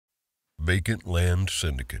Vacant Land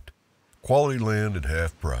Syndicate. Quality land at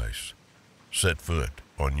half price. Set foot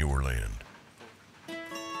on your land.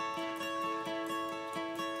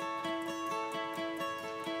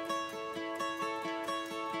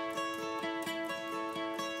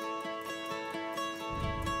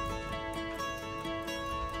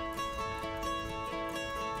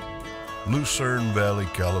 Lucerne Valley,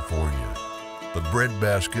 California, the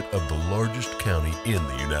breadbasket of the largest county in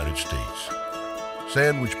the United States.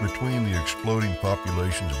 Sandwiched between the exploding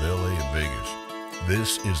populations of LA and Vegas,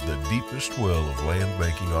 this is the deepest well of land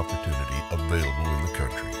banking opportunity available in the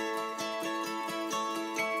country.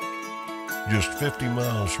 Just 50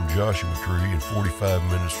 miles from Joshua Tree and 45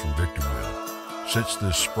 minutes from Victorville sits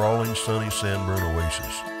this sprawling sunny sandburn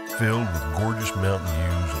oasis filled with gorgeous mountain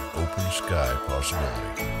views and open sky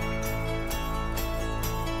possibility.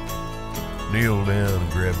 Kneel down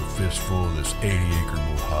and grab a fistful of this 80-acre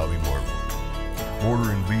Mojave marble,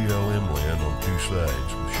 bordering BLM land on two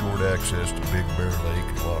sides with short access to Big Bear Lake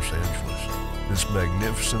and Los Angeles. This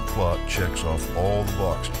magnificent plot checks off all the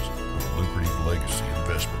boxes of a lucrative legacy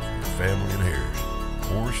investment for your family and heirs,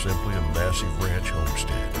 or simply a massive ranch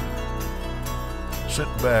homestead. Sit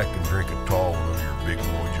back and drink a tall one under your big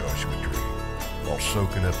boy Joshua Tree while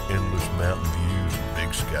soaking up endless mountain views and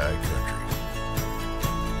big sky country.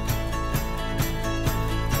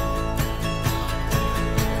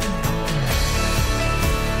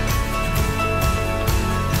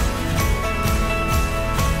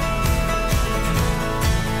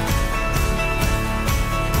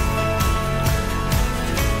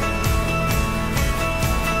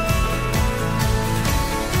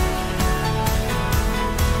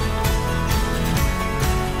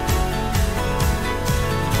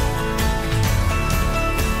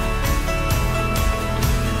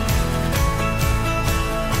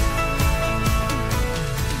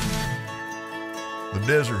 The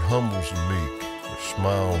desert humbles the meek, with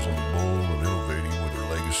smiles on the bold and innovating with her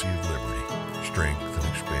legacy of liberty, strength, and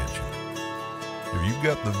expansion. If you've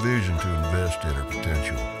got the vision to invest in her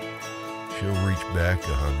potential, she'll reach back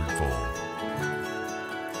 100-fold.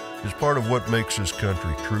 It's part of what makes this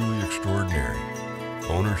country truly extraordinary: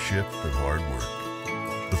 ownership and hard work,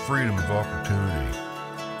 the freedom of opportunity.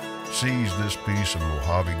 Seize this piece of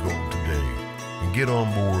Mojave gold today and get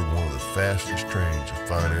on board one of the fastest trains of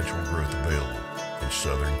financial growth available in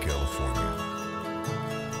Southern California.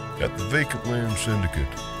 At the Vacant Land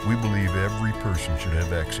Syndicate, we believe every person should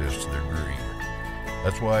have access to their dream.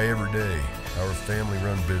 That's why every day, our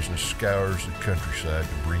family-run business scours the countryside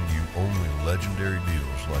to bring you only legendary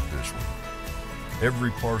deals like this one.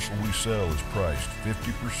 Every parcel we sell is priced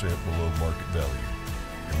 50% below market value,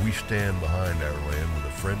 and we stand behind our land with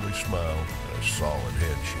a friendly smile and a solid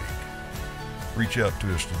handshake. Reach out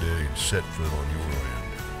to us today and set foot on your land.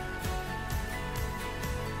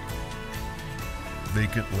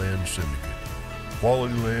 Vacant Land Syndicate.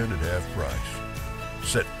 Quality land at half price.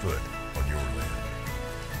 Set foot on your land.